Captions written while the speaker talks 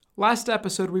last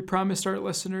episode, we promised our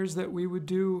listeners that we would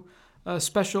do a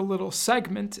special little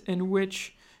segment in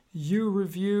which you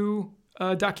review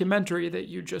a documentary that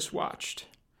you just watched.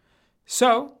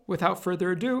 So, without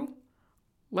further ado,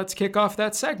 let's kick off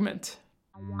that segment.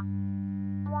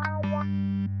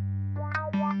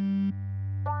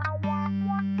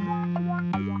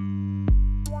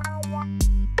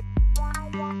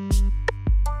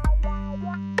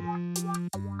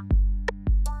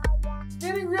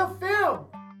 Getting real film.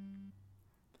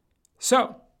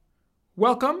 So,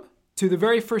 welcome to the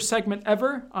very first segment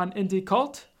ever on Indie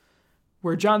Cult,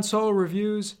 where John Soul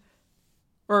reviews,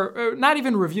 or not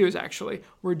even reviews actually,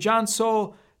 where John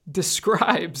Soul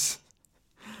describes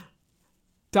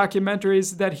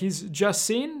documentaries that he's just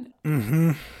seen.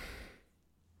 Mm-hmm.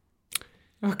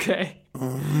 Okay.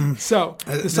 So,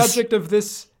 the subject of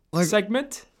this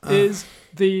segment is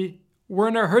the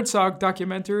Werner Herzog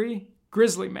documentary,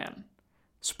 Grizzly Man.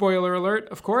 Spoiler alert,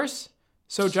 of course.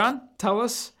 So, John, tell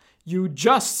us, you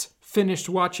just finished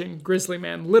watching Grizzly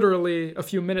Man literally a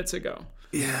few minutes ago.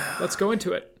 Yeah. Let's go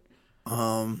into it.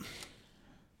 All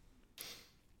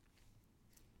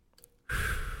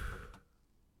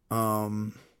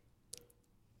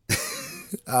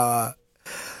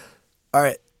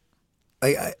right.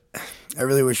 I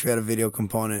really wish we had a video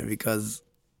component because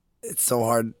it's so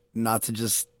hard not to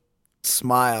just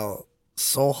smile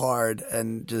so hard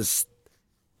and just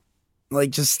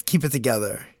keep it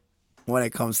together when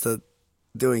it comes to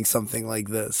doing something like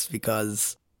this,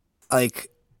 because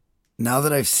now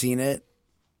that I've seen it,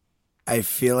 I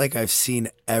feel like I've seen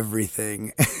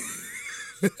everything.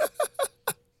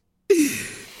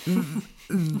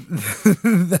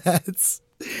 That's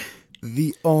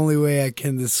the only way I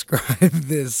can describe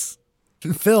this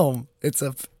film. It's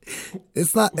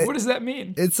not. What does that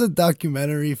mean? It's a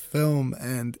documentary film,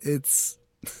 and it's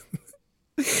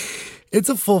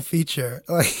a full feature.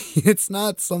 It's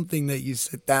not something that you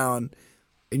sit down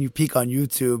and you peek on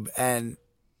YouTube and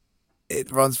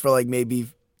it runs for maybe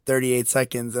 38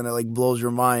 seconds and it blows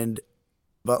your mind.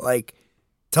 But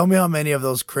tell me how many of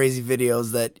those crazy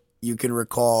videos that you can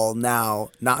recall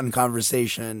now, not in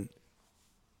conversation,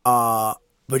 but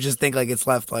just think it's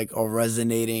left a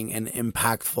resonating and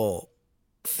impactful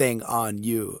thing on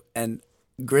you. And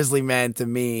Grizzly Man to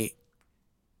me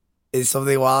is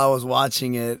something, while I was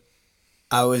watching it,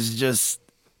 I was just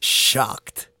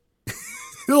shocked.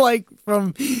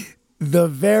 From the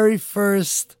very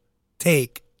first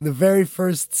take, the very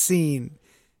first scene,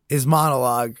 his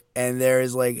monologue, and there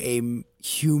is a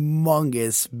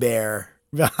humongous bear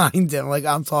behind him.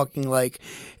 I'm talking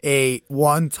a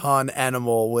 1-ton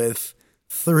animal with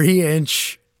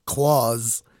 3-inch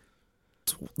claws,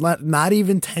 not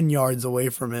even 10 yards away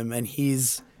from him, and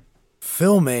he's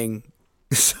filming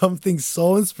something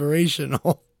so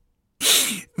inspirational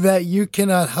that you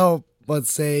cannot help but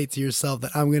say to yourself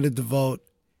that I'm going to devote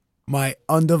my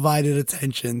undivided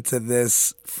attention to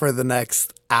this for the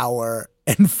next hour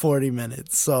and 40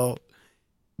 minutes. So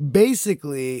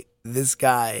basically, this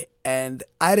guy, and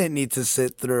I didn't need to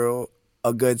sit through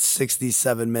a good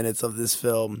 67 minutes of this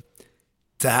film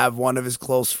to have one of his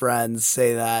close friends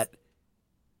say that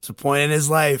it's a point in his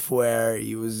life where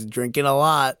he was drinking a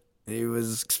lot, he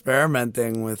was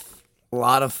experimenting with a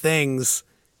lot of things,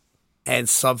 and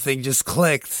something just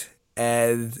clicked.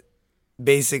 And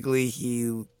basically,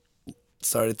 he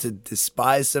started to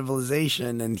despise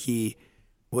civilization, and he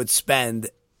would spend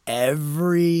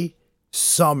every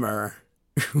summer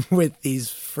with these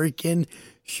freaking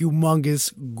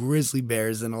humongous grizzly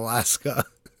bears in Alaska.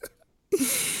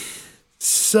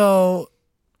 So,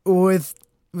 with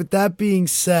that being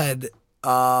said,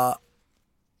 I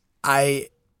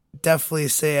definitely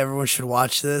say everyone should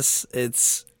watch this.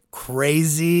 It's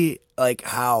crazy,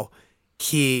 how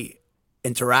he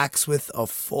interacts with a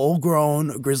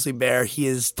full-grown grizzly bear. He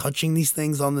is touching these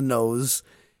things on the nose.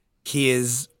 He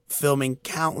is filming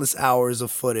countless hours of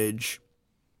footage.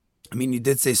 I mean, you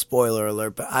did say spoiler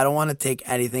alert, but I don't want to take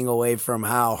anything away from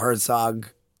how Herzog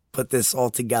put this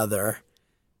all together,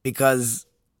 because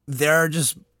there are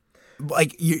just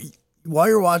while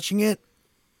you're watching it,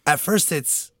 at first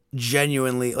it's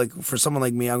genuinely, for someone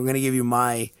like me, I'm going to give you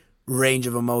my range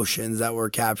of emotions that were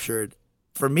captured.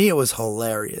 For me, it was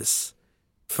hilarious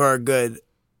for a good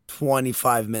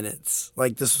 25 minutes.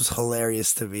 This was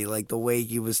hilarious to me. The way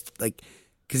he was,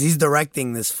 because he's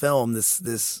directing this film,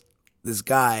 this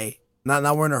guy,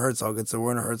 not Werner Herzog, it's a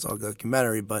Werner Herzog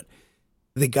documentary, but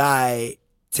the guy,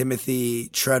 Timothy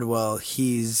Treadwell,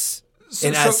 he's,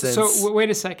 in essence... So wait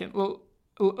a second. Well,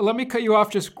 let me cut you off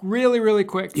just really, really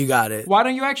quick. You got it. Why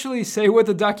don't you actually say what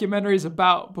the documentary is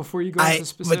about before you go into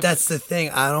specifics? But that's the thing.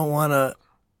 I don't want to...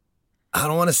 I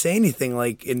don't want to say anything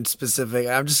like in specific.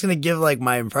 I'm just gonna give like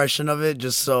my impression of it,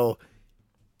 just so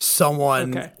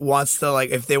someone wants to like,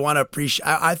 if they want to appreciate.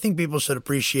 I think people should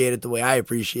appreciate it the way I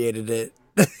appreciated it,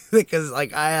 because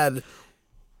like I had.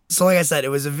 So like I said, it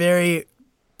was a very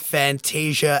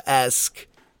Fantasia-esque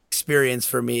experience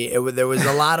for me. There was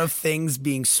a lot of things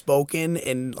being spoken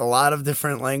in a lot of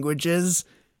different languages,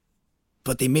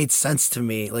 but they made sense to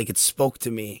me. Like it spoke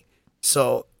to me.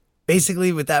 So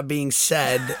basically, with that being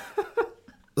said,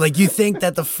 like you think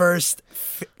that the first,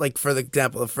 like for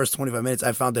example, the first 25 minutes,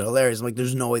 I found it hilarious. I'm like,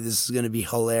 there's no way this is going to be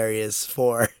hilarious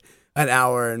for an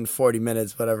hour and 40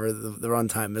 minutes, whatever the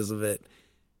runtime is of it.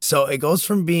 So it goes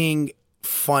from being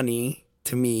funny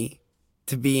to me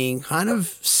to being kind of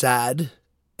sad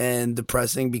and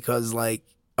depressing because, like,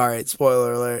 all right,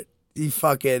 spoiler alert,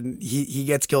 he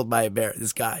gets killed by a bear.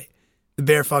 This guy, the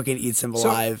bear fucking eats him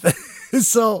alive.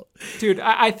 So, dude,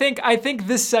 I think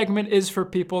this segment is for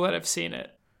people that have seen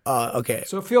it. Okay.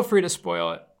 So feel free to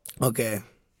spoil it. Okay.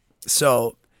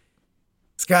 So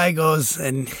this guy goes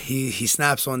and he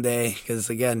snaps one day because,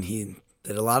 again, he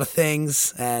did a lot of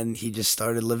things and he just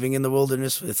started living in the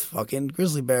wilderness with fucking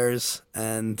grizzly bears,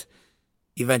 and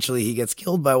eventually he gets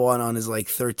killed by one on his like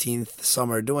 13th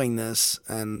summer doing this,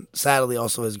 and sadly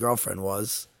also his girlfriend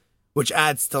was, which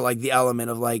adds to like the element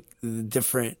of like the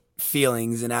different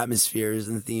feelings and atmospheres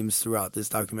and themes throughout this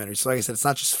documentary. So like I said, it's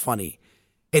not just funny.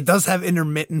 It does have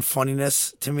intermittent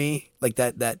funniness to me, like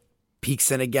that peeks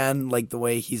in again, like the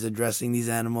way he's addressing these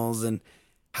animals and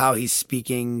how he's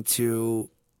speaking to,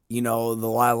 you know, the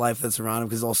wildlife that's around him,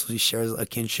 because also he shares a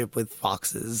kinship with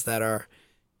foxes that are,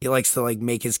 he likes to like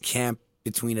make his camp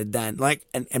between a den. Like,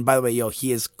 and by the way,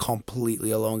 he is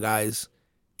completely alone, guys.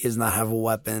 He does not have a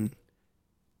weapon.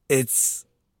 It's,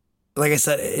 like I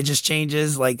said, it just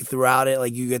changes like throughout it.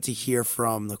 Like you get to hear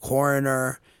from the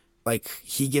coroner, like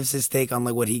he gives his take on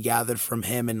like what he gathered from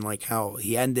him and like how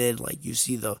he ended. Like you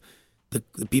see the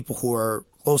people who are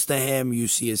close to him, you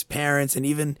see his parents, and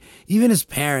even his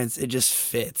parents, it just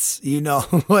fits, you know.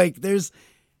 Like there's,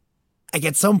 like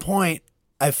at some point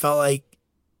I felt like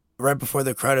right before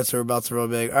the credits were about to roll,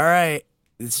 like, all right,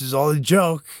 this is all a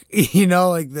joke, you know,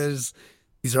 like these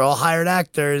are all hired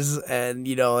actors, and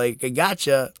you know, like I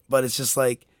gotcha, but it's just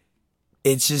like,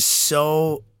 it's just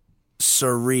so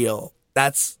surreal.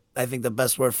 That's, I think, the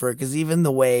best word for it, because even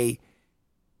the way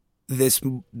this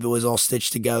was all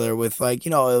stitched together with, like,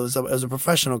 you know, it was a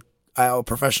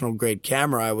professional grade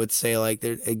camera, I would say, like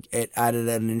it added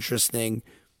an interesting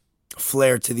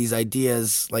flair to these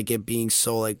ideas, like it being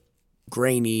so like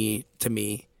grainy to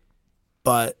me.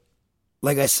 But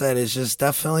like I said, it's just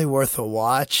definitely worth a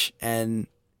watch. And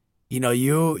you know,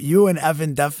 you and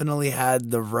Evan definitely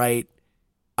had the right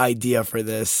idea for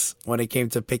this when it came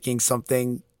to picking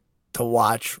something to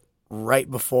watch right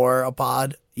before a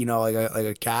pod, you know, like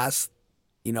a cast,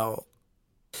 you know.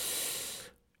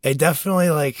 It definitely,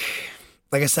 like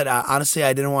I said, honestly,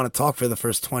 I didn't want to talk for the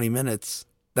first 20 minutes.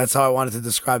 That's how I wanted to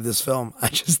describe this film. I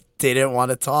just didn't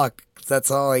want to talk. That's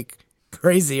how like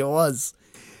crazy it was.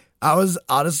 I was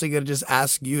honestly going to just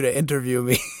ask you to interview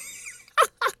me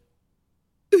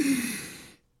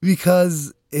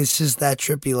because it's just that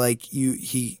trippy. Like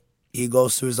he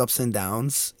goes through his ups and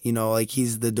downs, you know, like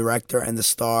he's the director and the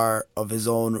star of his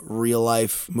own real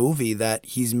life movie that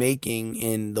he's making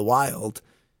in the wild.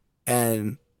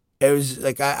 And it was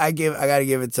like, I got to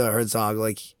give it to Herzog.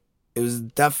 Like it was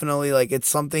definitely like, it's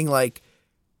something like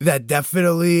that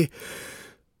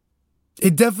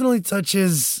it definitely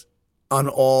touches on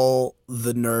all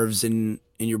the nerves in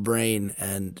your brain,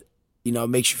 and, you know, it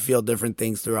makes you feel different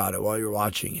things throughout it while you're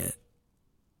watching it.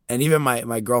 And even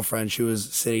my girlfriend, she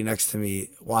was sitting next to me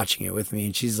watching it with me,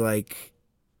 and she's like,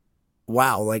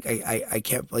 wow, like I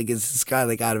can't, like, is this guy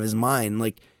like out of his mind?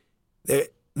 Like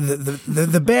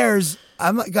the bears,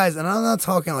 I'm like, guys, and I'm not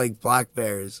talking like black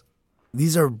bears.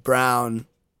 These are brown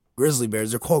grizzly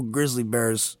bears. They're called grizzly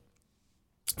bears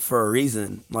for a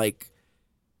reason. Like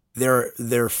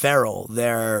they're feral.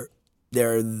 They're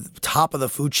top of the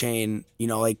food chain. You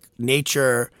know, like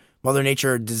Mother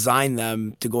Nature designed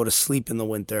them to go to sleep in the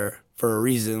winter for a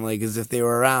reason. Like, as if they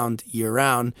were around year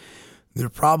round, there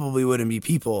probably wouldn't be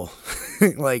people.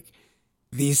 Like,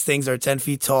 these things are 10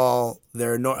 feet tall.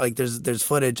 They're like, there's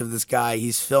footage of this guy.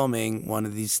 He's filming one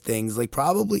of these things. Like,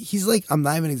 probably he's like, I'm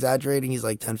not even exaggerating. He's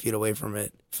like 10 feet away from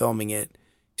it, filming it.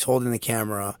 He's holding the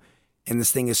camera, and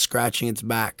this thing is scratching its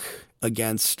back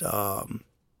against a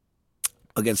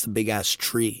big ass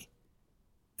tree.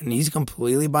 And he's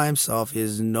completely by himself. He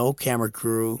has no camera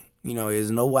crew. You know, he has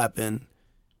no weapon.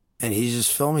 And he's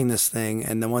just filming this thing.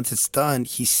 And then once it's done,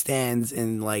 he stands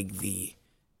in like the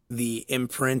the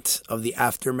imprint of the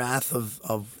aftermath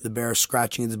of the bear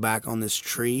scratching its back on this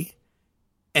tree,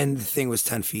 and the thing was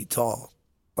 10 feet tall.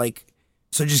 Like,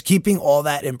 so just keeping all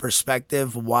that in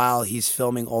perspective while he's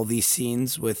filming all these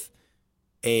scenes with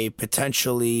a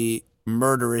potentially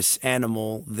murderous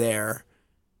animal there,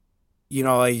 you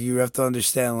know, like, you have to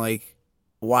understand, like,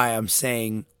 why I'm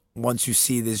saying once you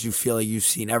see this, you feel like you've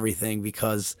seen everything,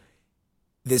 because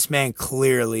this man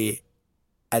clearly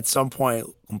at some point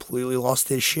completely lost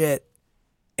his shit,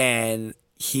 and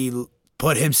he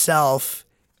put himself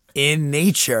in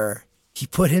nature. He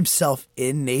put himself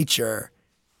in nature,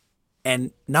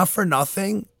 and not for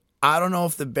nothing, I don't know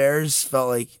if the Bears felt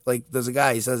like there's a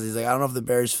guy, he says, he's like, I don't know if the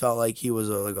Bears felt like he was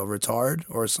a retard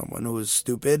or someone who was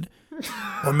stupid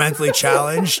or mentally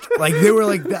challenged. Like, they were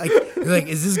like,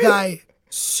 is this guy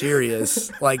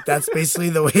serious? Like, that's basically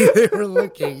the way they were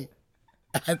looking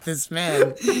at this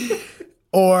man.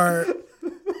 Or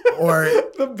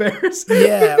the Bears.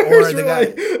 Yeah, the Bears or the guy.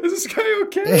 Like, is this guy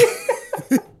okay?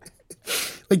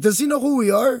 Like, does he know who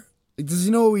we are? Like, does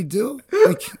he know what we do?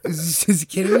 Like, is he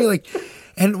kidding me? Like,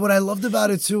 and what I loved about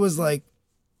it too was, like,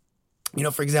 you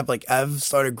know, for example, like, Ev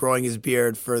started growing his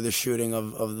beard for the shooting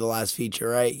of the last feature,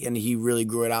 right? And he really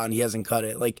grew it out, and he hasn't cut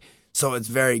it. Like, so it's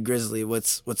very grisly.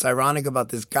 What's ironic about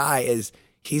this guy is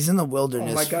he's in the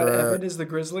wilderness. Oh my God, Evan is the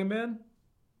grizzly man?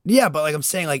 Yeah, but like I'm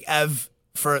saying, like, Ev,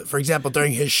 for example,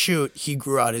 during his shoot, he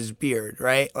grew out his beard,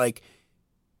 right? Like,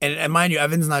 and mind you,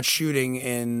 Evan's not shooting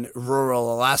in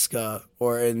rural Alaska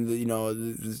or in the, you know,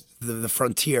 the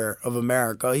frontier of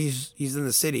America. He's in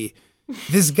the city.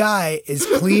 This guy is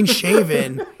clean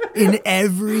shaven in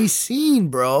every scene,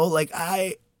 bro. Like,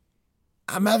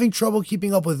 I'm having trouble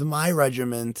keeping up with my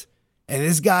regiment, and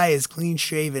this guy is clean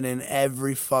shaven in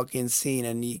every fucking scene,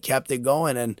 and he kept it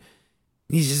going. And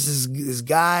he's just this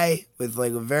guy with,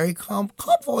 like, a very calm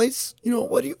voice. You know,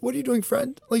 what are you doing,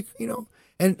 friend? Like, you know,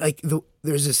 and like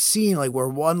there's a scene like where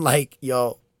one, like,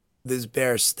 yo, this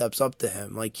bear steps up to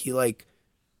him, like, he like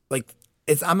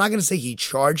it's, I'm not gonna say he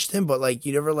charged him, but like,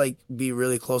 you never like be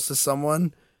really close to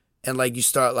someone and like you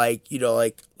start like, you know,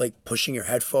 like pushing your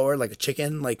head forward like a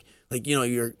chicken, like you know,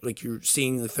 you're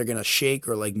seeing if they're gonna shake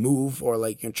or like move, or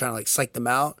like you're trying to like psych them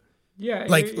out. Yeah,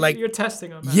 you're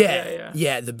testing them.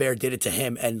 Yeah, the bear did it to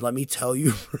him, and let me tell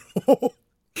you, bro,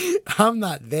 I'm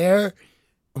not there.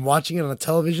 I'm watching it on a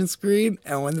television screen,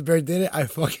 and when the bear did it, I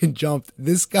fucking jumped.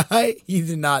 This guy, he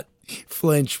did not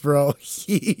flinch, bro.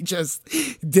 He just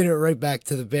did it right back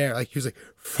to the bear. Like, he was like,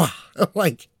 Fwah,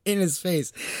 like, in his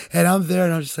face. And I'm there,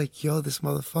 and I'm just like, yo, this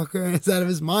motherfucker, and it's out of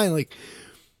his mind. Like,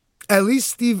 at least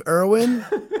Steve Irwin,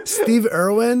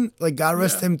 like, God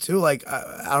rest him too. Like,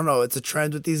 I don't know, it's a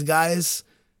trend with these guys.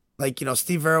 Like, you know,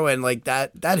 Steve Irwin, like,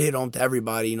 that hit home to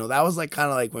everybody. You know, that was like kind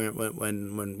of like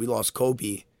when we lost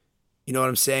Kobe. You know what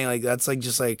I'm saying? Like, that's like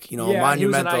just like, you know,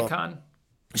 monumental. He was an icon.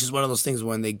 It's just one of those things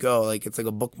when they go, like, it's like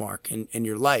a bookmark in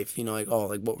your life. You know, like, oh,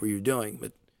 like, what were you doing?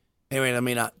 But anyway, let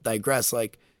me not digress.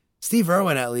 Like, Steve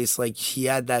Irwin, at least, like, he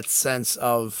had that sense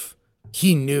of,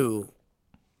 he knew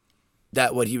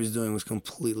that what he was doing was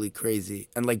completely crazy.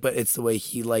 And like, but it's the way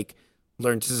he like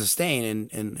learned to sustain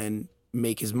and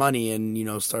make his money and, you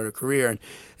know, start a career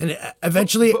and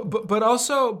eventually. But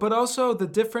also the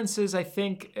difference is, I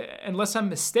think, unless I'm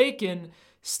mistaken,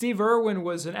 Steve Irwin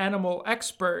was an animal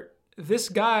expert. This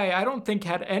guy, I don't think,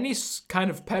 had any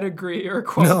kind of pedigree or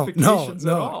qualifications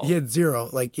at all. He had zero.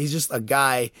 Like, he's just a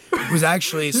guy who's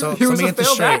actually he was a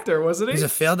failed actor, wasn't he? He's a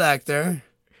failed actor,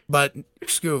 but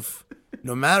Scoof,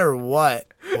 no matter what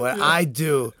I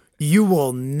do, you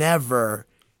will never,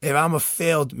 if I'm a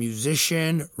failed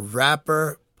musician,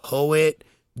 rapper, poet,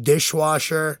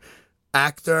 dishwasher,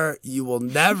 actor, you will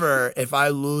never, if I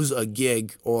lose a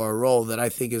gig or a role that I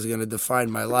think is going to define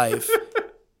my life,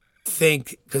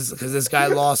 think, because this guy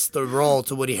lost the role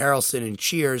to Woody Harrelson in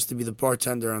Cheers to be the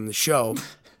bartender on the show.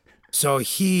 So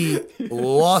he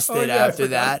lost it after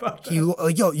that. He,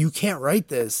 like, yo, you can't write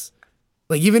this.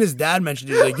 Like, even his dad mentioned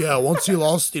it. He's like, yeah, once he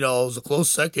lost, you know, it was a close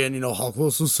second. You know, how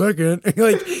close was second?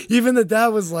 Like, even the dad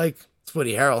was like, it's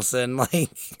Woody Harrelson. Like,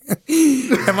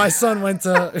 and my son went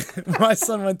to fucking.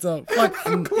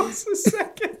 How close was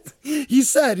second? He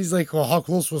said, he's like, well, how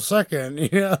close was second? You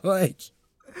know, like.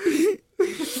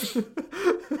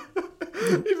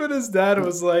 Even his dad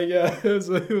was like, yeah,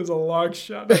 it was a long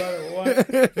shot no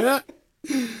matter what.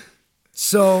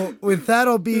 So with that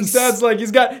all being, his dad's like,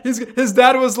 his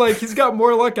dad was like, he's got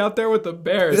more luck out there with the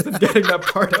Bears than getting that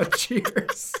part on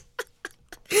Cheers.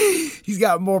 He's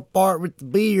got more part with the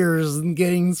Bears than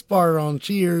getting his part on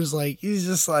Cheers. Like, he's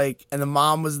just like, and the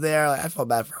mom was there. Like, I felt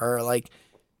bad for her. Like,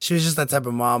 she was just that type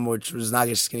of mom which was not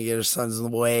just gonna get her sons in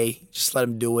the way. Just let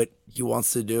him do it. he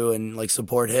wants to do and like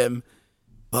support him.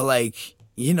 But like,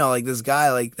 like this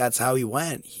guy, like that's how he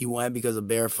went. He went because a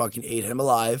bear fucking ate him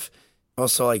alive.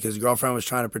 Also, like his girlfriend was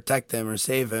trying to protect him or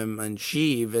save him, and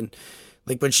she even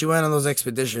like when she went on those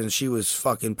expeditions, she was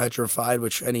fucking petrified,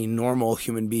 which any normal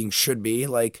human being should be.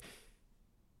 Like,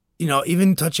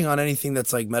 even touching on anything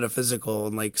that's like metaphysical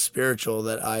and like spiritual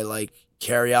that I like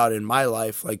carry out in my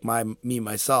life, like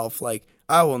myself, like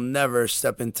I will never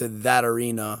step into that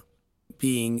arena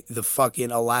being the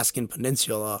fucking Alaskan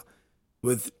Peninsula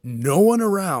with no one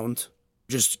around,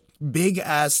 just big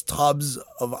ass tubs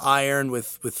of iron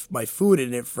with my food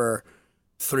in it for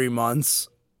 3 months,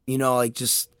 like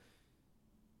just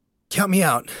count me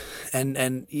out.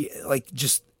 And like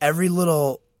just every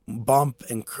little bump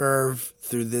and curve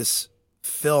through this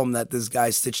film that this guy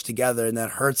stitched together and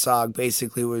that Herzog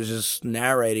basically was just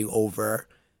narrating over,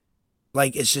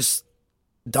 like it's just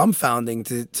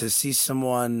dumbfounding to see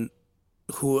someone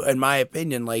who, in my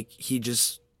opinion, like he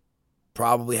just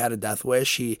probably had a death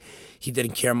wish. He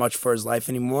didn't care much for his life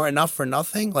anymore. And not for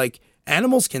nothing, like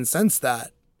animals can sense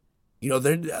that.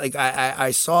 They're like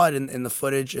I saw it in the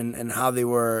footage and how they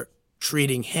were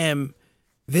treating him.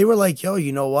 They were like, yo,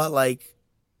 you know what? Like,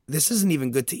 this isn't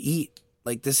even good to eat.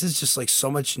 Like, this is just like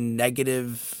so much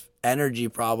negative energy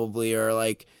probably, or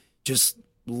like just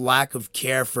lack of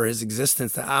care for his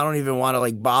existence that I don't even want to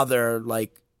like bother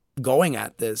like going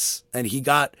at this. And he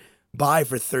got by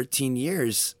for 13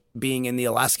 years being in the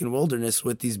Alaskan wilderness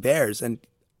with these bears and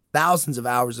thousands of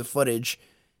hours of footage.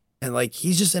 And like,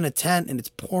 he's just in a tent and it's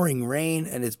pouring rain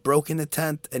and it's broken the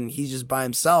tent and he's just by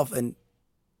himself. And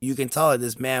you can tell that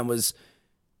this man was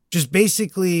just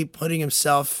basically putting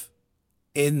himself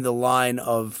in the line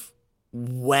of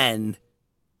when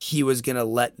he was going to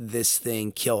let this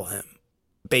thing kill him.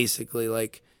 Basically,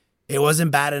 like, it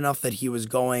wasn't bad enough that he was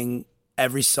going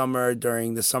every summer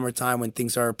during the summertime when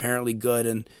things are apparently good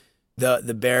and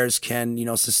the bears can,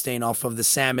 sustain off of the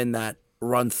salmon that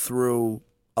run through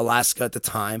Alaska at the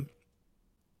time.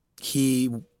 He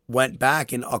went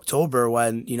back in October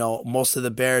when, most of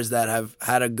the bears that have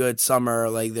had a good summer,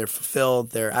 like they're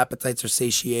fulfilled, their appetites are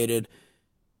satiated,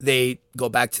 they go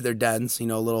back to their dens, a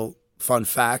little fun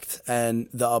fact. And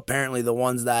apparently the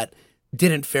ones that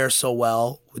didn't fare so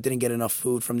well, who didn't get enough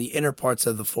food from the inner parts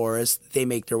of the forest, they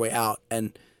make their way out.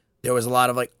 And there was a lot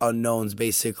of like unknowns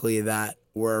basically that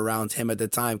were around him at the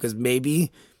time, because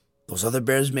maybe those other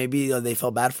bears, maybe they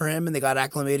felt bad for him and they got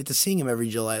acclimated to seeing him every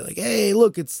July. Like, hey,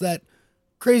 look, it's that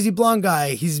crazy blonde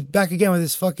guy. He's back again with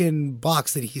his fucking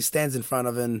box that he stands in front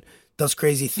of and does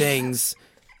crazy things,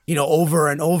 over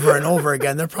and over and over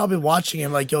again. They're probably watching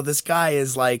him like, yo, this guy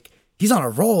is like, he's on a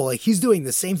roll. Like, he's doing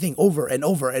the same thing over and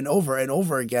over and over and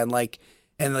over again. Like,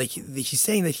 and like he's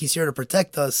saying that he's here to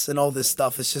protect us and all this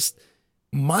stuff. It's just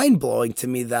mind blowing to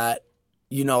me that,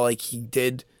 like he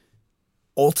did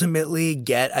ultimately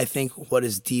get, I think, what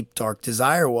his deep, dark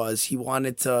desire was. He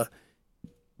wanted to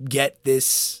get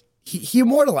this. He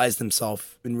immortalized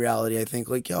himself in reality, I think.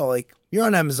 Like, yo, like, you're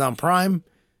on Amazon Prime.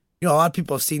 A lot of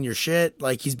people have seen your shit.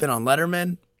 Like, he's been on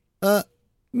Letterman.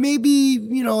 Maybe,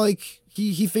 like,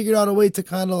 he figured out a way to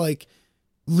kind of, like,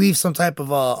 leave some type of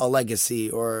a legacy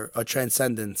or a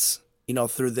transcendence,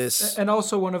 through this. And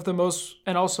also one of the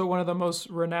most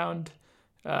renowned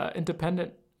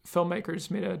independent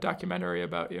filmmakers made a documentary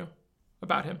about him.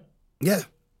 Yeah,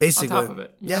 basically. On top of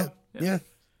it. Yeah.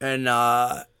 And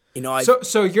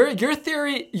So your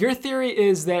theory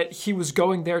is that he was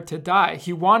going there to die.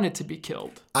 He wanted to be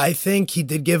killed. I think he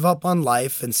did give up on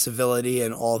life and civility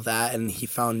and all that, and he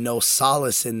found no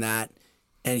solace in that,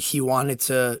 and he wanted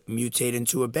to mutate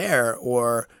into a bear,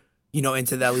 or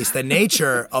into at least the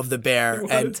nature of the bear. He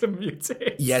wanted to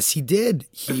mutate. Yes, he did.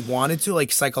 He wanted to,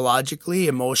 like, psychologically,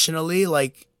 emotionally,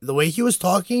 like the way he was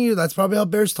talking. That's probably how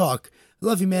bears talk. I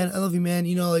love you, man. I love you, man.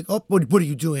 Like, oh, what are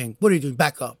you doing? What are you doing?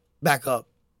 Back up.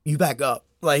 You back up.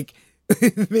 Like,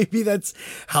 maybe that's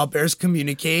how bears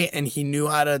communicate, and he knew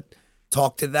how to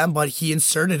talk to them, but he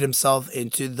inserted himself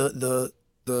into the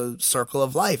circle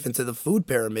of life, into the food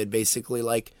pyramid, basically.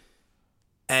 Like,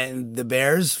 and the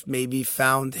bears maybe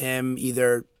found him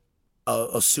either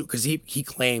a suit, because he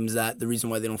claims that the reason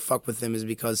why they don't fuck with him is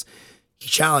because he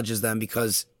challenges them,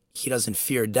 because he doesn't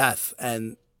fear death.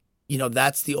 And,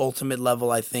 that's the ultimate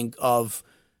level, I think, of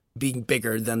being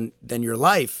bigger than your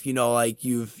life. Like,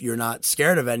 you're not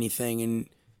scared of anything. And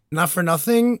not for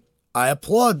nothing, I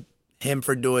applaud him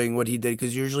for doing what he did,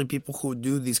 because usually people who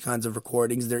do these kinds of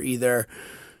recordings, they're either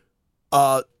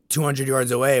 200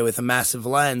 yards away with a massive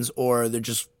lens, or they're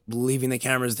just leaving the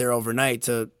cameras there overnight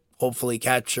to hopefully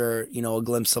capture, a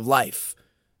glimpse of life.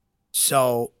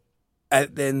 So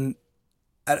at the end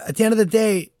of the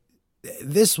day,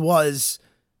 it's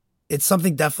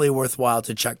something definitely worthwhile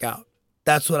to check out.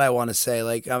 That's what I want to say.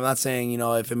 Like, I'm not saying,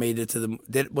 if it made it to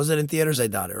was it in theaters? I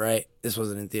doubt it, right? This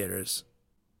wasn't in theaters.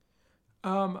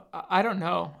 I don't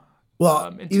know. Well,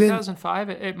 in 2005,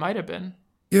 it might have been.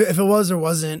 If it was or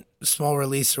wasn't a small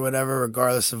release or whatever,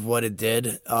 regardless of what it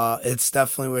did, it's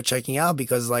definitely worth checking out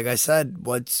because, like I said,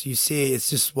 once you see it, it's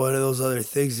just one of those other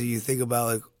things that you think about,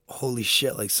 like, holy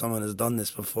shit, like someone has done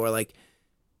this before. Like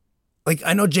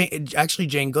I know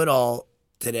Jane Goodall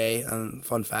today.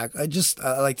 Fun fact, I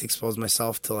like to expose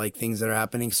myself to like things that are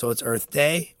happening. So it's Earth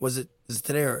Day. Is it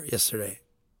today or yesterday?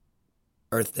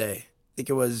 Earth Day. I think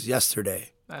it was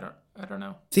yesterday. I don't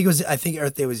know. I think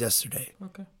Earth Day was yesterday.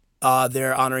 Okay.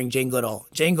 They're honoring Jane Goodall.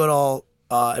 Jane Goodall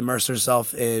immersed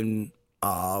herself in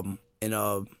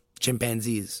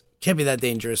chimpanzees. Can't be that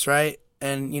dangerous, right?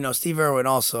 And Steve Irwin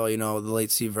also, the late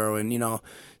Steve Irwin,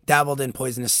 dabbled in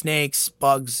poisonous snakes,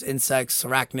 bugs, insects,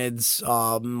 arachnids,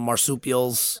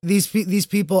 marsupials. These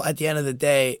people, at the end of the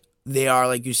day, they are,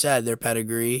 like you said, their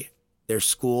pedigree, they're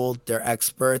schooled, they're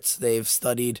experts. They've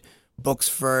studied books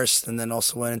first, and then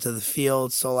also went into the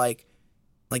field. So like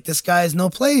this guy has no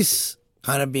place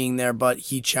kind of being there, but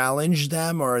he challenged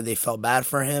them, or they felt bad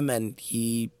for him, and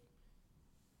he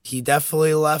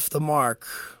definitely left a mark.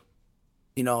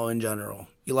 In general,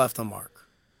 he left a mark.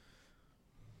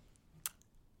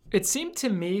 It seemed to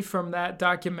me from that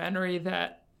documentary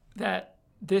that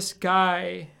this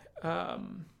guy, what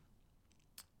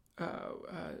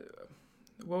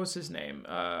was his name?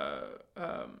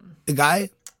 The guy?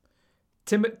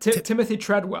 Timothy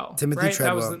Treadwell. Timothy right?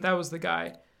 Treadwell. That was the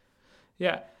guy.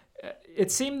 Yeah.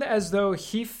 It seemed as though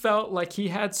he felt like he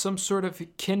had some sort of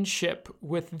kinship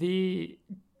with the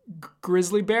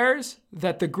grizzly bears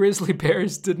that the grizzly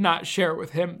bears did not share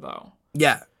with him, though.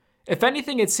 Yeah. If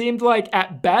anything, it seemed like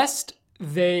at best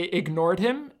they ignored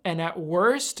him, and at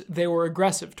worst they were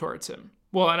aggressive towards him.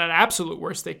 Well, and at absolute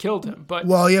worst they killed him. But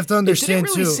you have to understand it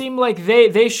didn't really seem like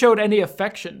they showed any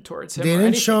affection towards him. They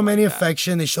didn't show him any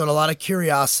affection. They showed a lot of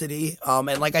curiosity.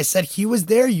 And like I said, he was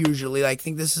there usually. I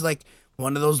think this is like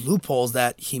one of those loopholes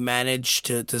that he managed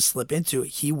to slip into.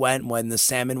 He went when the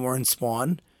salmon were in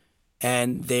spawn,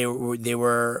 and they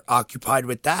were occupied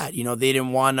with that. They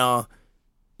didn't want to,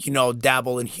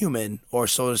 dabble in human, or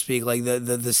so to speak. Like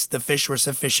the fish were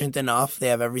sufficient enough. They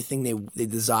have everything they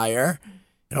desire,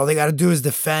 and all they got to do is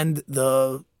defend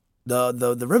the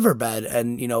riverbed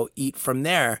and eat from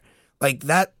there. Like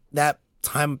that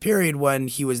time period when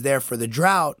he was there for the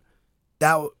drought,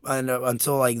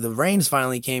 until like the rains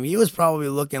finally came, he was probably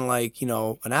looking like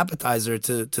an appetizer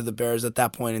to the bears at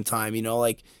that point in time.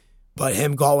 But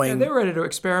him going... Yeah, they were ready to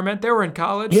experiment. They were in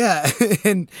college. Yeah,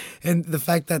 and the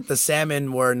fact that the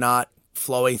salmon were not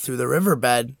flowing through the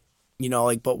riverbed,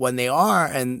 but when they are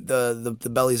and the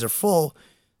bellies are full,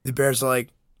 the bears are like,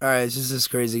 all right, it's just this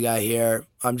crazy guy here.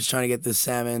 I'm just trying to get this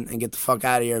salmon and get the fuck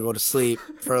out of here and go to sleep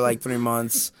for like 3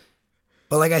 months.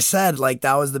 But like I said, like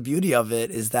that was the beauty of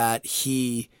it, is that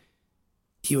he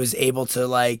was able to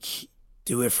like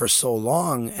do it for so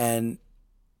long, and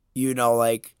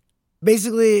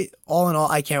basically, all in all,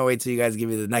 I can't wait till you guys give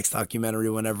me the next documentary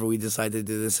whenever we decide to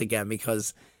do this again,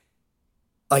 because,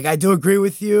 like, I do agree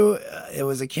with you. It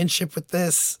was a kinship with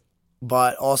this,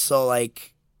 but also,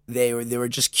 like, they were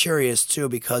just curious, too,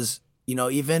 because,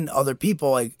 even other people,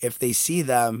 like, if they see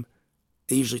them,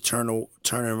 they usually turn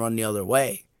and run the other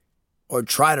way, or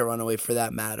try to run away for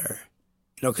that matter.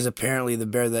 Because apparently the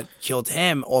bear that killed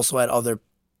him also had other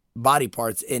body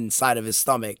parts inside of his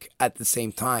stomach at the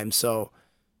same time, so...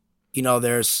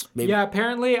 there's maybe... Yeah,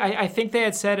 apparently, I think they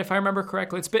had said, if I remember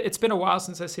correctly, it's been a while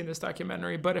since I've seen this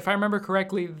documentary, but if I remember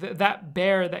correctly, that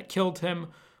bear that killed him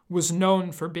was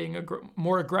known for being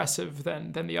more aggressive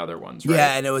than the other ones, right?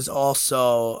 Yeah, and it was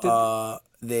also,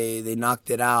 they knocked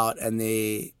it out, and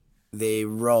they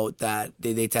wrote that,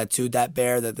 they tattooed that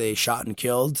bear that they shot and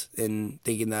killed, and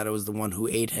thinking that it was the one who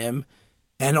ate him,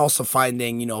 and also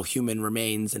finding, human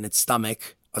remains in its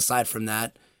stomach, aside from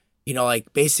that.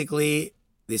 Like, basically...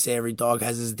 They say every dog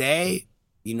has his day,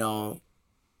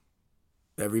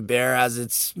 every bear has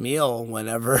its meal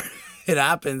whenever it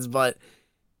happens. But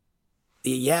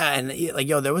yeah, and like,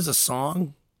 there was a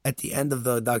song at the end of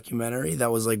the documentary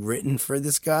that was like written for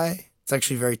this guy. It's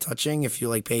actually very touching if you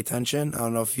like pay attention. I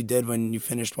don't know if you did when you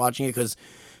finished watching it, because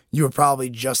you were probably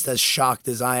just as shocked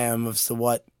as I am as to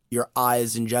what your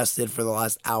eyes ingested for the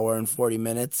last hour and 40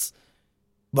 minutes.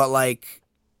 But like,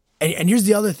 and here's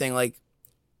the other thing, like,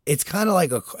 it's kind of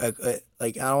like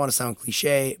like, I don't want to sound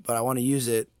cliche, but I want to use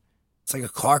it. It's like a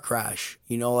car crash,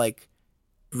 like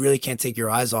you really can't take your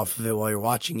eyes off of it while you're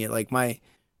watching it. Like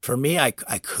for me, I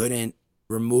couldn't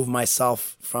remove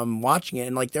myself from watching it.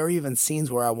 And like there were even scenes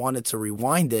where I wanted to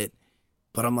rewind it,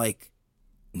 but I'm like,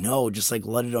 no, just like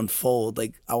let it unfold.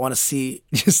 Like I want to see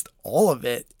just all of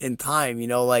it in time, you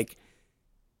know, like.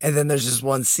 And then there's just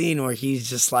one scene where he's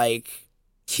just like,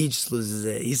 he just loses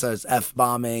it. He starts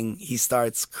F-bombing. He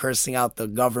starts cursing out the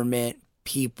government,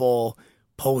 people,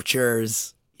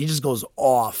 poachers. He just goes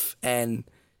off. And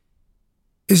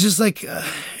it's just like,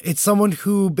 it's someone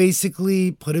who basically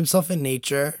put himself in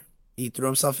nature. He threw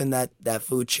himself in that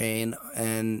food chain.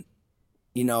 And,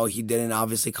 you know, he didn't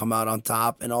obviously come out on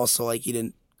top. And also, like, he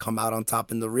didn't come out on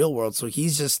top in the real world. So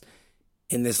he's just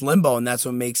in this limbo. And that's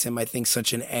what makes him, I think,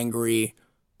 such an angry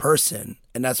person.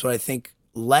 And that's what I think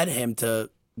led him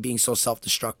to being so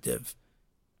self-destructive,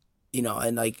 you know.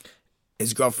 And like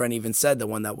his girlfriend even said, the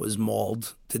one that was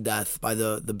mauled to death by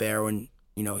the bear when,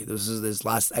 you know, this is his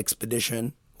last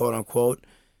expedition, quote unquote.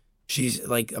 She's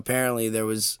like, apparently there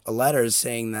was a letter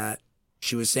saying that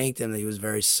she was saying to him that he was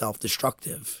very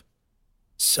self-destructive.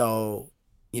 So,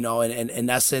 you know, and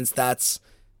in essence, that's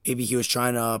maybe he was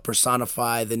trying to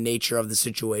personify the nature of the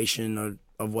situation or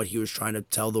of what he was trying to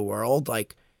tell the world.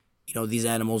 Like, you know, these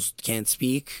animals can't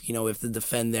speak. You know, we have to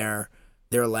defend their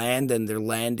land, and their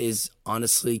land is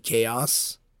honestly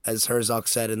chaos, as Herzog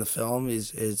said in the film.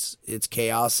 It's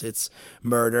chaos, it's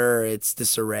murder, it's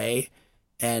disarray,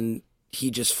 and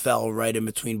he just fell right in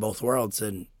between both worlds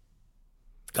and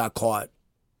got caught,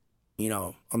 you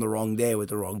know, on the wrong day with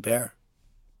the wrong bear.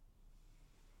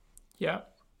 Yeah,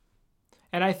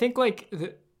 and I think like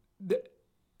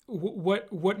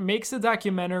what makes the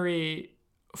documentary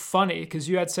funny, because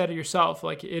you had said it yourself,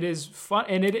 like it is fun,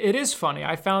 and it is funny.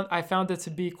 I found it to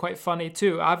be quite funny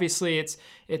too. Obviously,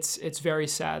 it's very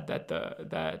sad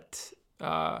that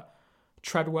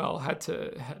Treadwell had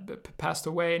passed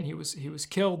away and he was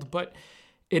killed. But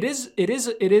it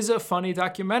is a funny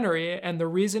documentary, and the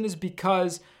reason is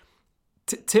because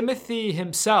Timothy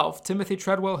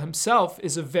Treadwell himself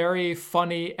is a very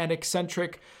funny and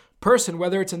eccentric person,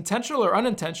 whether it's intentional or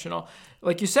unintentional.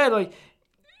 Like you said, like.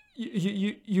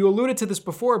 You alluded to this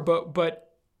before,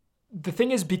 but the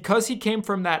thing is, because he came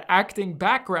from that acting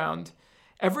background,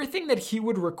 everything that he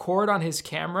would record on his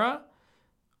camera,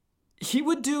 he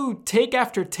would do take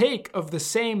after take of the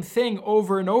same thing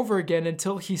over and over again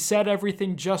until he said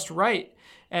everything just right.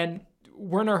 And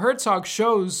Werner Herzog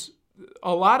shows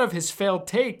a lot of his failed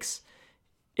takes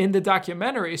in the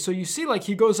documentary. So you see, like,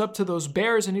 he goes up to those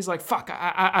bears and he's like, fuck,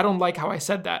 I don't like how I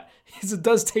said that. He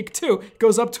does take 2,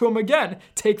 goes up to him again,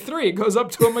 take 3, goes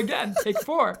up to him again, take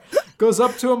 4, goes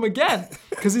up to him again,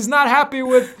 because he's not happy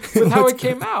with how it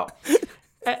came out.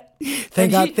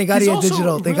 Thank God he had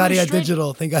digital. Thank God he had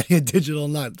digital. Thank God he had digital,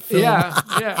 not film.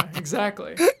 Yeah,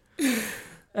 exactly.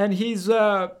 And he's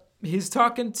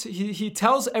talking to, he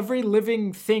tells every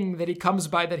living thing that he comes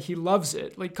by that he loves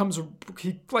it.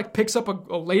 He picks up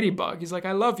a ladybug. He's like,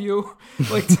 I love you.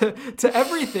 Like to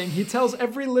everything. He tells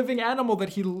every living animal that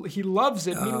he loves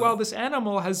it. Meanwhile, this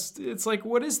animal it's like,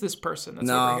 what is this person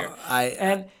that's over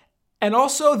here? And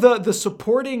also the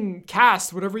supporting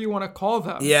cast, whatever you want to call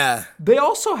them. Yeah. They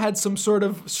also had some sort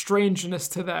of strangeness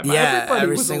to them. Yeah, everybody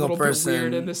every was single a little person, bit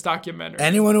weird in this documentary.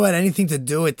 Anyone who had anything to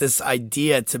do with this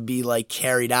idea to be like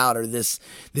carried out, or this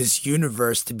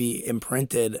universe to be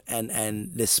imprinted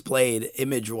and displayed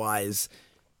image-wise,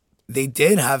 they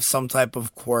did have some type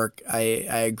of quirk. I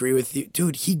agree with you.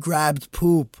 Dude, he grabbed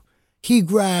poop. He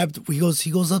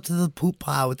goes up to the poop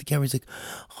pile with the camera. He's like,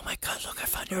 oh my God, look, I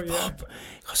found your poop.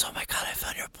 He goes, oh my God, I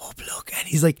found your poop, look. And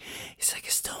he's like, it's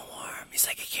still warm. He's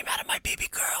like, it came out of my baby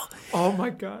girl. Oh my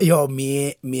God. Yo,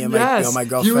 me and my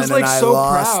girlfriend and I so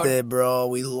lost proud. it, bro.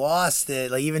 We lost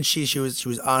it. Like, even she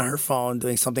was on her phone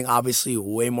doing something obviously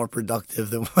way more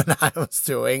productive than what I was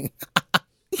doing.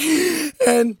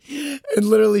 And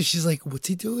literally she's like, what's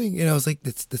he doing? And I was like,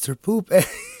 that's her poop. And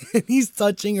he's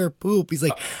touching her poop. He's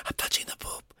like, I'm touching the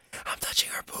poop. I'm touching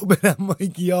her poop. And I'm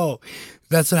like, yo,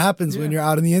 that's what happens when you're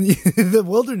out in the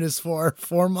wilderness for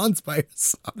 4 months by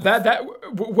yourself.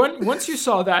 Once you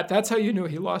saw that, that's how you knew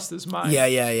he lost his mind.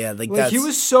 Yeah. Like he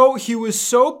was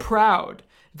so proud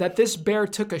that this bear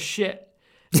took a shit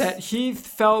that he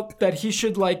felt that he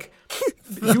should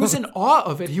he was in awe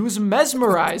of it. He was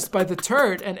mesmerized by the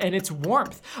turd and its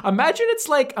warmth. Imagine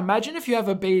if you have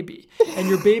a baby and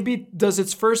your baby does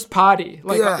its first potty,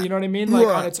 you know what I mean?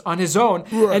 On his own.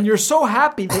 Right. And you're so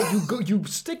happy that you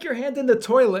stick your hand in the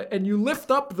toilet and you lift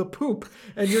up the poop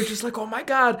and you're just like, oh my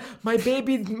God, my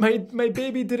baby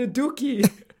did a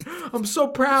dookie. I'm so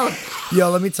proud. Yo,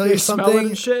 let me tell you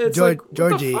something.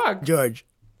 George.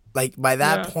 Like, by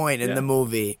that point in the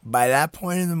movie,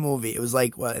 it was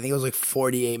like, I think it was like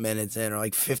 48 minutes in or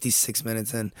like 56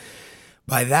 minutes in.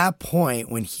 by that point,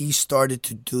 when he started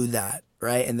to do that,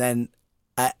 right? And then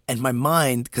in my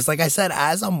mind, because like I said,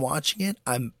 as I'm watching it,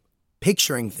 I'm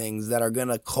picturing things that are going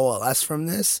to coalesce from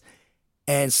this.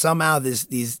 And somehow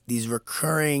these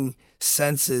recurring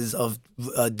senses of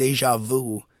deja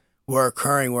vu were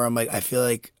occurring where I'm like, I feel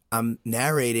like I'm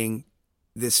narrating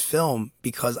this film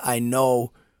because I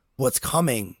know what's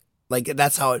coming. Like,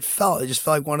 that's how it felt. It just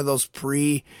felt like one of those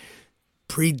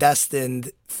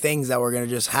predestined things that were going to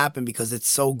just happen because it's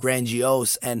so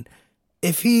grandiose. And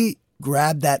if he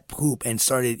grabbed that poop and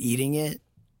started eating it,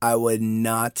 I would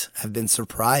not have been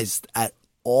surprised at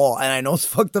all. And I know it's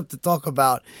fucked up to talk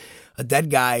about a dead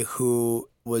guy who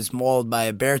was mauled by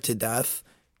a bear to death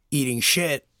eating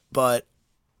shit, but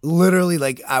literally,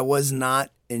 like, I was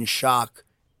not in shock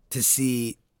to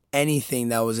see anything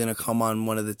that was going to come on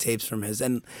one of the tapes from his.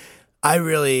 And I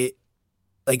really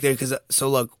like there because so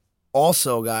look,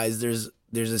 also guys, there's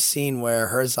a scene where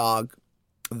Herzog,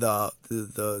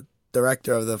 the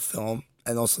director of the film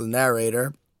and also the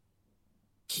narrator,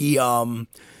 he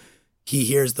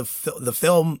hears the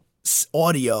film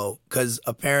audio because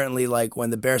apparently, like, when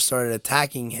the bear started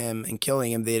attacking him and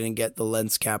killing him, they didn't get the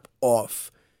lens cap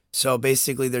off. So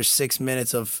basically, there's 6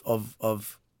 minutes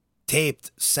of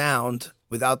taped sound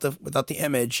without the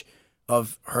image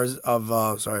of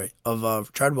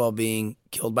Treadwell being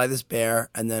killed by this bear,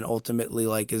 and then ultimately,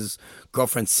 like, his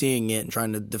girlfriend seeing it and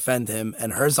trying to defend him,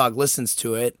 and Herzog listens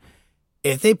to it.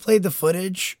 If they played the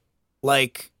footage,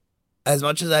 like, as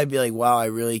much as I'd be like, wow, I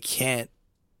really can't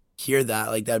hear that,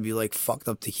 like, that'd be like fucked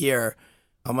up to hear.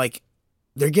 I'm like,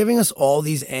 they're giving us all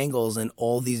these angles and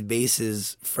all these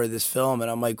bases for this film,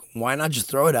 and I'm like, why not just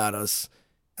throw it at us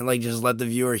and like just let the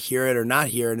viewer hear it or not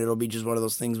hear it, and it'll be just one of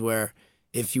those things where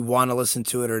if you want to listen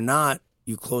to it or not,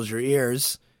 you close your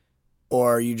ears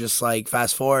or you just like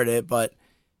fast forward it. But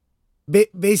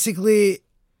basically,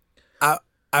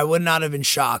 I would not have been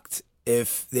shocked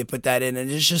if they put that in,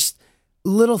 and it's just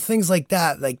little things like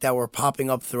that were popping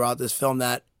up throughout this film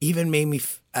that even made me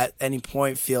at any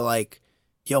point feel like,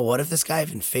 yo, what if this guy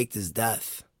even faked his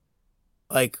death?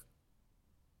 Like,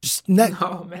 just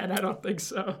no, man, I don't think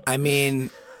so. I mean,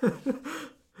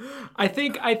 I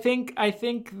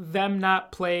think them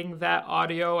not playing that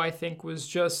audio, I think, was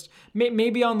just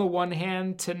maybe on the one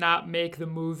hand to not make the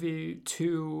movie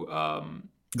too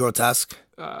grotesque,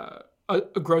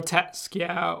 grotesque,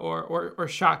 yeah, or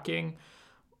shocking.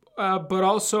 But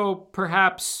also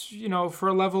perhaps, for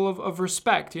a level of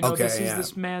respect. Okay, this is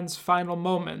this man's final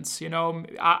moments.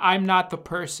 I'm not the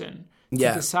person to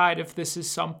decide if this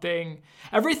is something.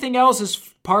 Everything else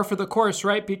is par for the course,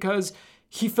 right? Because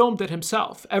he filmed it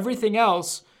himself. Everything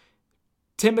else,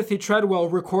 Timothy Treadwell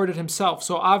recorded himself.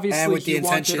 So obviously he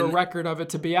wanted a record of it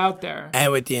to be out there.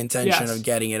 And with the intention of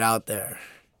getting it out there.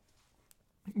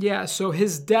 Yeah, so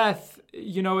his death,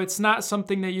 it's not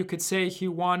something that you could say he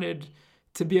wanted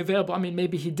to be available. I mean,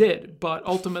 maybe he did, but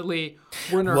ultimately,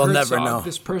 Werner Herzog,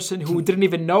 this person who didn't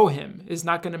even know him, is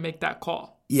not going to make that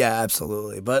call. Yeah,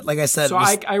 absolutely. But like I said, so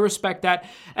I respect that.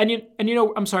 And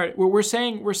I'm sorry, we're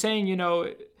saying,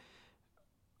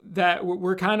 that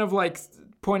we're kind of like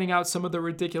pointing out some of the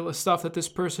ridiculous stuff that this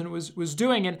person was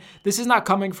doing, and this is not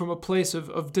coming from a place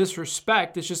of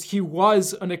disrespect. It's just he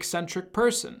was an eccentric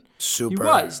person. Super. He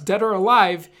was, dead or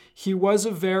alive. He was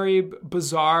a very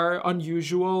bizarre,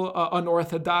 unusual,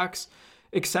 unorthodox,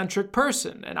 eccentric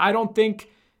person, and I don't think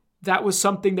that was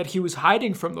something that he was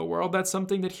hiding from the world. That's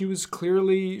something that he was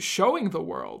clearly showing the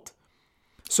world.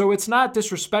 So it's not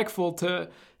disrespectful to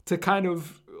kind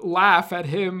of laugh at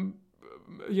him,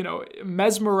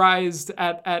 mesmerized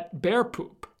at bear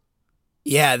poop.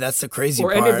 Yeah, that's the crazy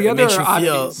part. Or any of the other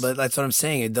oddities. But that's what I'm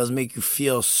saying. It does make you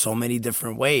feel so many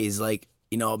different ways. Like,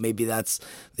 maybe that's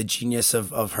the genius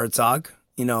of Herzog,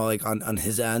 like on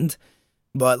his end.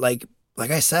 But like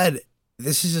I said,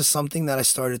 this is just something that I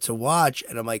started to watch,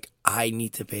 and I'm like, I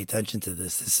need to pay attention to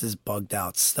this. This is bugged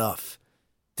out stuff.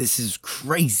 This is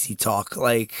crazy talk.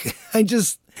 Like,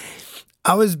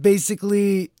 I was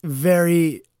basically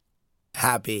very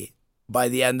happy by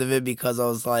the end of it because I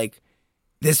was like,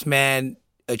 this man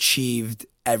achieved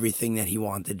everything that he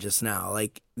wanted just now.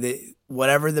 Like,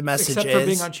 whatever the message Except for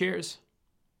being on Cheers.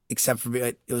 Except for being,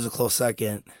 it was a close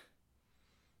second.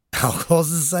 How close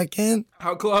is the second?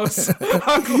 How close?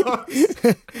 How close?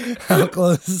 How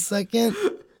close is the second?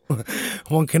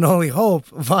 One can only hope,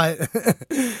 but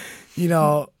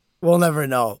we'll never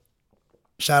know.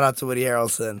 Shout out to Woody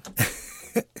Harrelson.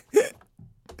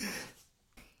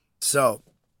 So,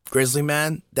 Grizzly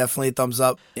Man, definitely a thumbs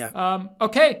up. Yeah.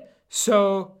 Okay,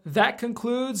 so that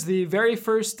concludes the very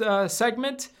first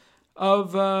segment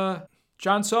of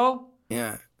John Saul.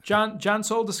 Yeah. John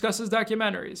Soul discusses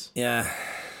documentaries. Yeah,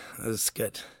 that was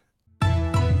good.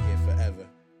 Here forever.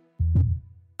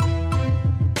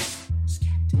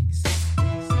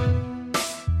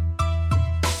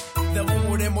 The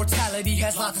one word immortality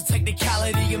has lots of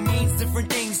technicality. It means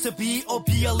different things to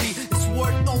P-O-P-L-E. This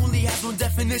word only has one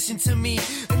definition to me,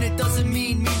 and it doesn't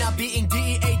mean me not being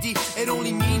D-E-A-D. It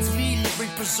only means me living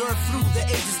preserved through the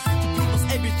ages. To people's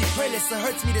everything playlist, it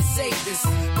hurts me to say this,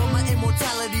 but my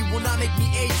immortality will not make me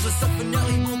ageless.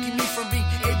 Definitely won't keep me from being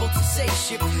able to say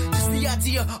shit. Just the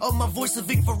idea of my voice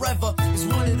living forever is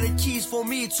one of the keys for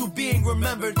me to being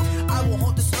remembered. I will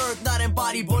haunt this earth, not in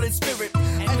body but in spirit,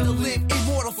 and to live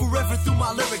immortal forever through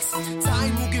my lyrics.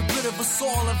 Time will get rid of us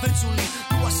all eventually.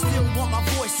 Do I still want my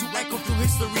voice to echo through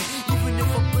history? Even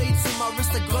if a blade's in my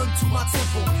wrist, a gun to my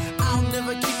temple, I'll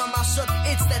never keep my mouth shut,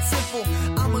 it's that simple.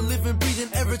 I'm a living, breathing,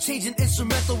 ever-changing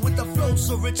instrumental with a flow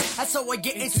so rich, that's how I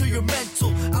get into your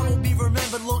mental. I will be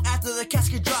remembered long after the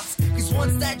casket drops, cause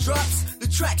once that drops, the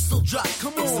track still drop.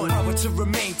 Come on. It's the power to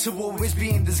remain, to always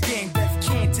be in this game. Death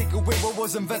can't take away what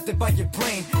was invented by your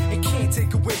brain. It can't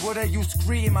take away what I used to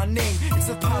create my name. It's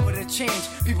the power to change.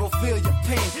 People feel your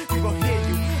pain. People hear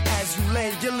you as you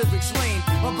lay your lyrics rain.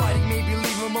 My body may be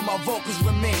leaving, but my vocals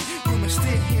remain. You must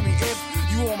still hear me if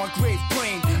you on my grave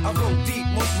brain. I wrote deep,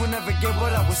 most will never get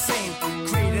what I was saying.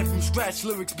 Created from scratch,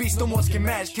 lyrics beats no one can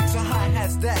match. Kicks and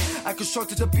hi-hats that I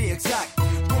constructed to be exact.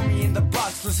 Put me in the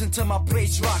box, listen to my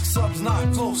bass rock. Subs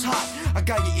not close, hot, I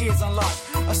got your ears unlocked.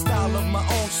 A style of my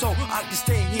own, so I can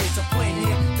stay here to play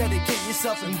here. Dedicate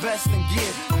yourself, invest in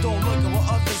gear. Don't look at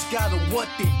what others got or what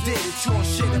they did. It's your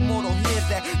shit, immortal here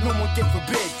that no one can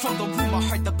forbid. From the room I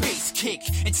heard the bass kick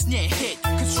and snare hit.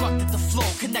 Constructed the flow,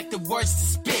 connected words to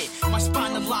spit. My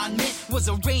spine alignment was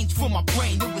arranged for my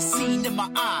brain. It was seen in my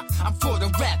eye, I'm for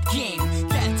the rap game.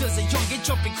 That does a youngin'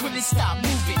 jumping, couldn't stop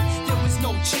moving. There was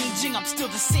no changing, I'm still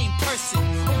the same person.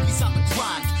 Always on the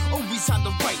grind, always on the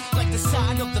right. Like the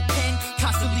side of the pen,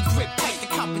 constantly grip tight. The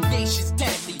combination's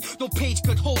deadly, no page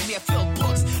could hold me. I fill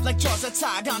books like jaws are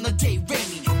tied on a day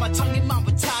rainy. My tongue and mind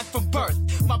were tied from birth.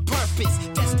 My purpose,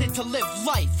 destined to live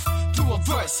life through a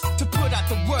verse, to put out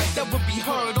the word that would be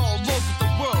heard all over the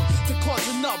world, to cause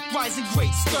an uprising,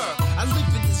 great stir. I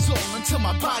live in the zone until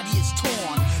my body is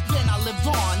torn. Then I live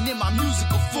on in my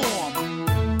musical form.